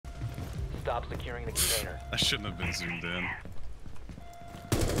stop securing the container. I shouldn't have been zoomed in.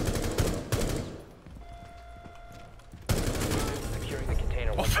 Securing the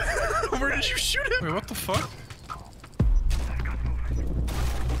container. Where did you shoot him? Wait, what the fuck?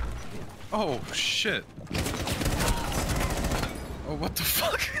 Oh, shit. Oh, what the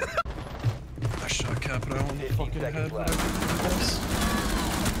fuck? I shot Kapkan on the fucking head. Left.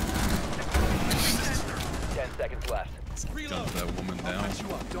 10 seconds left. Dump that woman down.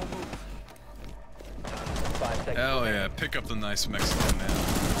 Don't move. 5 seconds. Hell yeah, pick up the nice Mexican man.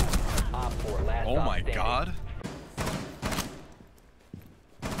 Op 4, last Oh stop my standing. god.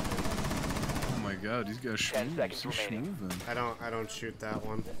 Oh my god, these guys 10 seconds remaining. schmoovin'. I don't shoot that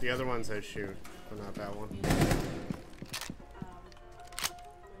one. The other ones I shoot, but not that one.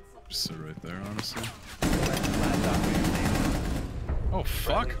 Just sit right there, honestly. Last operator standing. Oh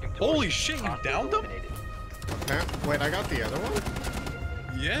fuck! Holy shit, you downed him? Huh? Wait, I got the other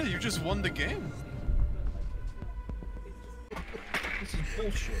one? Yeah, you just won the game. This is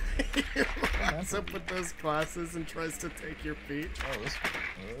bullshit. What's up with those glasses and tries to take your feet? Oh, this.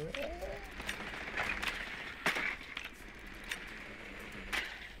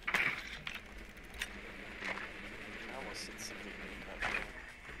 I almost said something like that.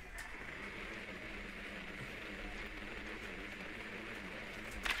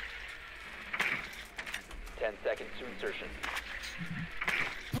 10 seconds to insertion.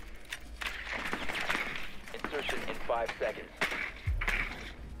 Insertion in 5 seconds.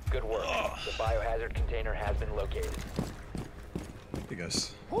 Good work. The biohazard container has been located. Hey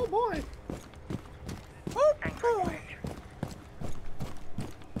guys. Oh boy!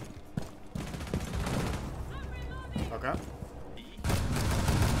 Okay,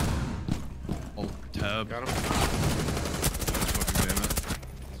 Alt tab. got him. Fucking damn it.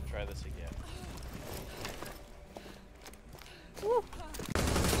 Let's try this again.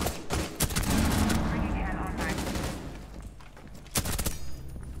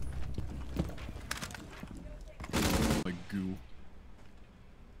 Like goo.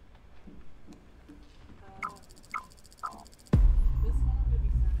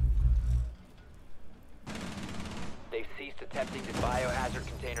 They've ceased attempting the biohazard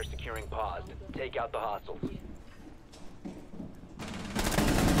container securing paused. Take out the hostiles.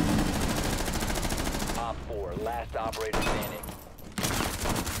 Op 4, last operator standing.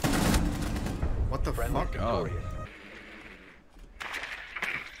 What the Friendly fuck? victorious. Oh.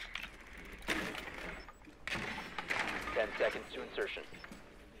 10 seconds to insertion.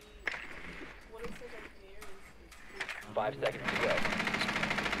 5 seconds to go.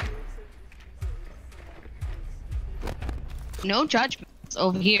 No judgments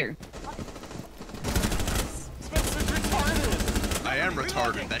over here. Spencer's retarded! I am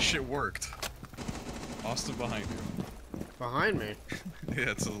retarded. That shit worked. Austin behind you. Behind me?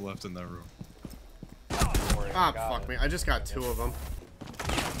 Yeah, to the left in that room. Ah, fuck me. I just got 2 of them.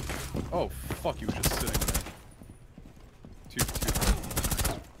 Oh fuck, you were just sitting there. Two.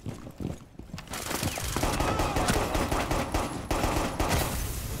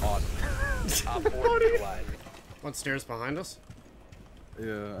 Odd. Op 4 neutralized. One stairs behind us?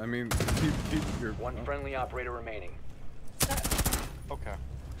 Yeah, I mean, keep your... One friendly operator remaining. Okay.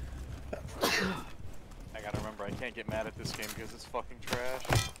 I gotta remember, I can't get mad at this game because it's fucking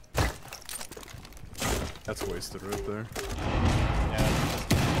trash. That's wasted right there. Yeah.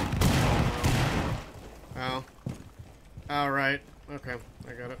 Oh. Oh, right. Okay,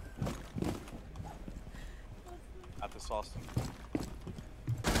 I got it. At this Austin.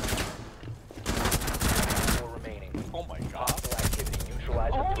 4 remaining. Oh my god. Hostile activity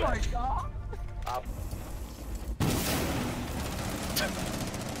neutralized. Oh my god! Op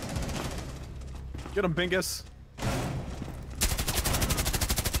Get him, Bingus!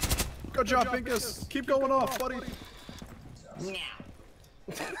 Good job, Bingus! Keep going off, buddy!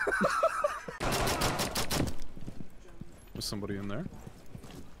 Was somebody in there?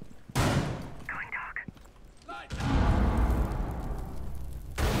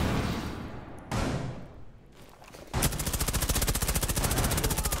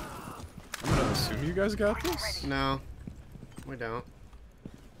 I'm gonna assume you guys got this? No. We don't.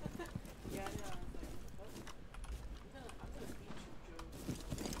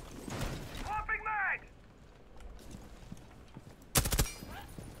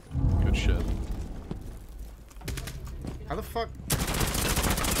 Good shit. How the fuck?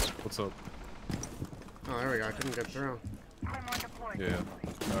 What's up? Oh, there we go. I couldn't get through. Yeah,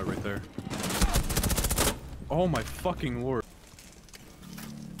 right there. Oh my fucking lord.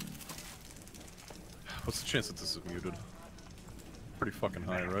 What's the chance that this is muted? Pretty fucking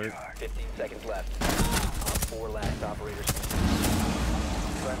high, right? 15 seconds left. Op 4 last operators.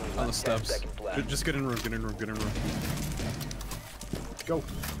 Friendly, On the left, 10 steps. seconds left. Just get in room, get in room, get in room. Go.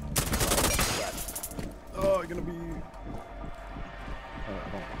 Left. Oh, I'm gonna be.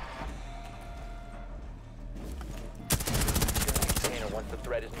 Container once the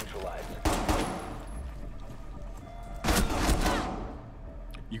threat is neutralized.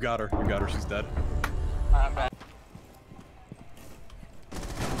 You got her, she's dead. I'm back.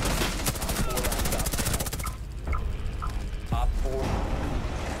 Op 4.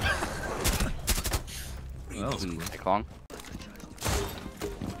 That was quick. Take long.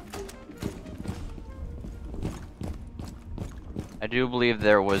 I do believe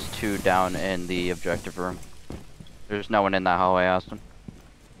there was 2 down in the objective room. There's no one in that hallway, Austin.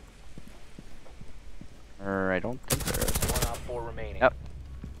 I don't think there is. One Op 4 remaining. Yep.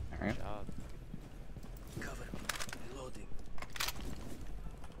 Alright. Cover. Reloading.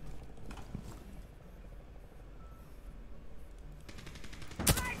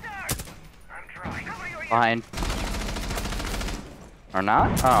 Behind. Or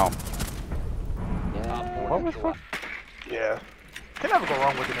not? Oh. Op 4 What was neutralized. Yeah. Can never go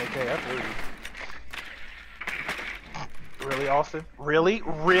wrong with an AK, that's really. Really, Austin? Really?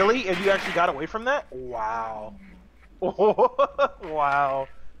 Really? And you actually got away from that? Wow. Wow.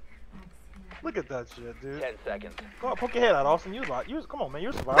 Look at that shit, dude. 10 seconds. Go on, poke your head out, Austin. Come on, man.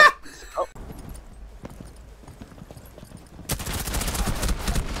 You survived. Oh.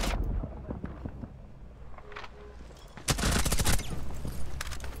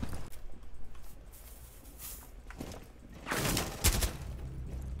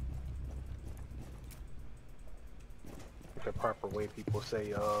 The proper way people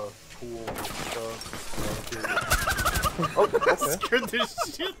say pool and stuff. Oh, okay. Scared the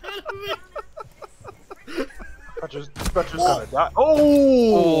shit out of me. I just gonna die.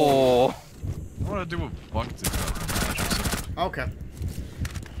 Oh! Oh. I wanna do a bucket. Okay.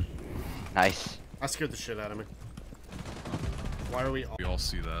 Nice. I scared the shit out of me. Why are we all... We all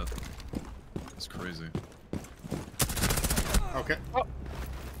see that. It's crazy. Okay.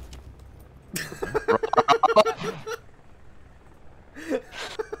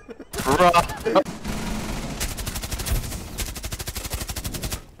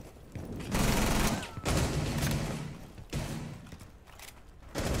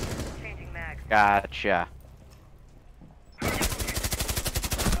 Gotcha.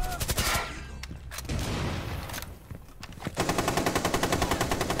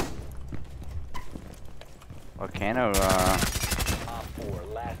 Volcano, Op 4,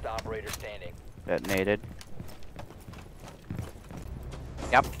 last operator standing. detonated.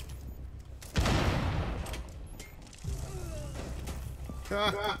 Yep.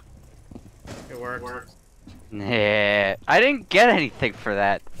 It worked. Yeah. I didn't get anything for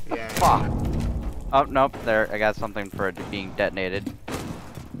that. Yeah. Fuck. Oh, nope. There. I got something for it being detonated.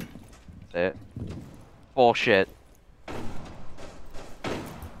 That's it. Bullshit.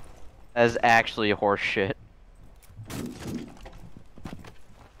 That is actually horse shit.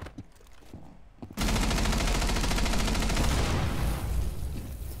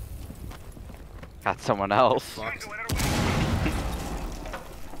 Got someone else. Fucked.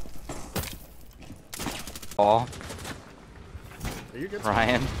 Oh, Are you good?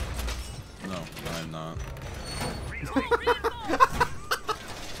 Ryan. No, I'm not.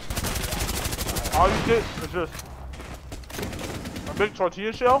 All you get is just a big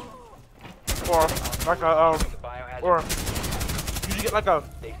tortilla shell, or like a The biohazard or you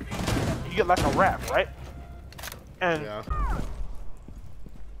get like a wrap, right? And Yeah.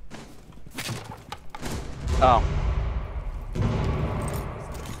 Oh, I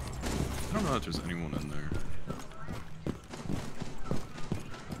don't know if there's anyone in there.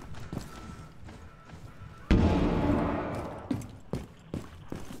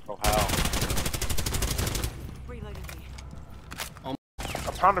 Oh, how?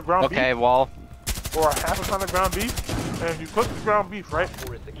 a pound of ground okay. beef, Well, or a half a pound of ground beef, and you cook the ground beef, right? Op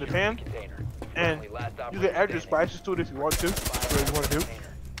 4 is In the securing pan, the container. and Friendly, last you operator can add your standing. spices to it if you want to, whatever you want to do. Container.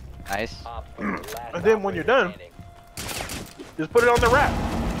 nice. Op 4, last And then when you're operator done, standing. Just put it on the wrap.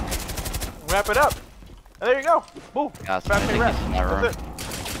 Wrap it up. And there you go. Boom. Yeah, so Fast I and think wrap. it's in that room. That's it.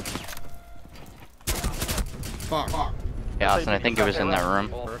 Fuck. Yeah, Austin, I think it was in that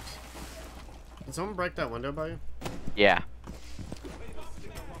room. Did someone break that window by you? Yeah.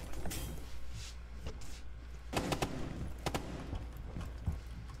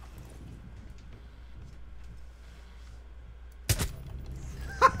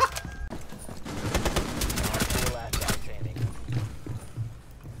 Last guy standing.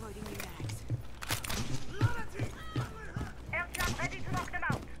 Aircraft ready to knock them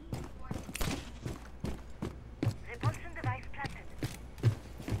out. Repulsion device planted.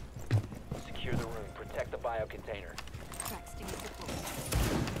 Protect the bio container.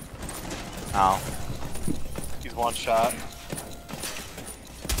 Oh. He's one shot.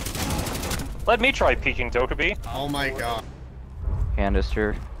 Let me try peeking Dokkaebi. Oh my god.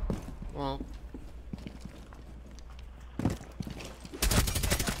 Canister. Well.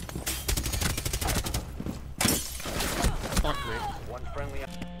 Fuck me. One friendly.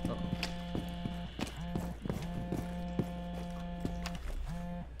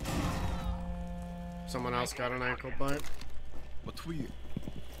 Someone else got an ankle bite. What we?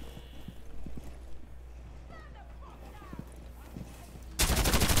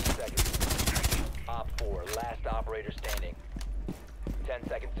 Seconds. Op 4, last operator standing. 10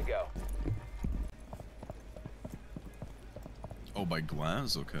 seconds to go. Oh, by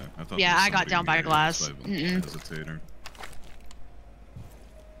glass? Okay. I thought Yeah, there was I got somebody down by near, glass. so I have a Mm-mm. hesitator.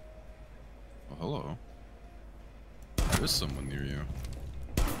 Oh, hello. There is someone near you.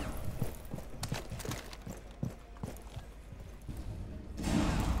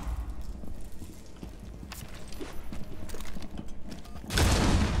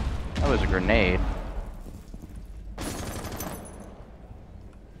 That was a grenade.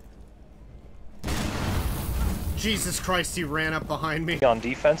 Jesus Christ, he ran up behind me. On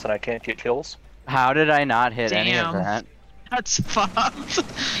defense and I can't get kills. How did I not hit any of Damn. that? That's fucked.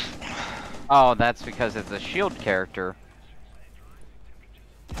 Oh, that's because it's a shield character.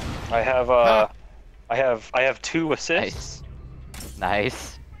 I have I have 2 assists.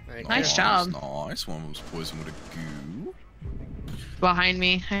 Nice. Thank Nice you. job. Nice. One was poisoned with a goo. Behind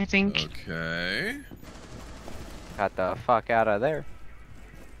me, I think. Okay. Got the fuck out of there.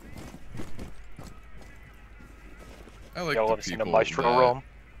 I like Y'all the have seen a people maestro that roam?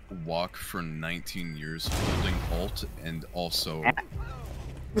 walk for 19 years holding alt and also.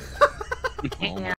 Oh my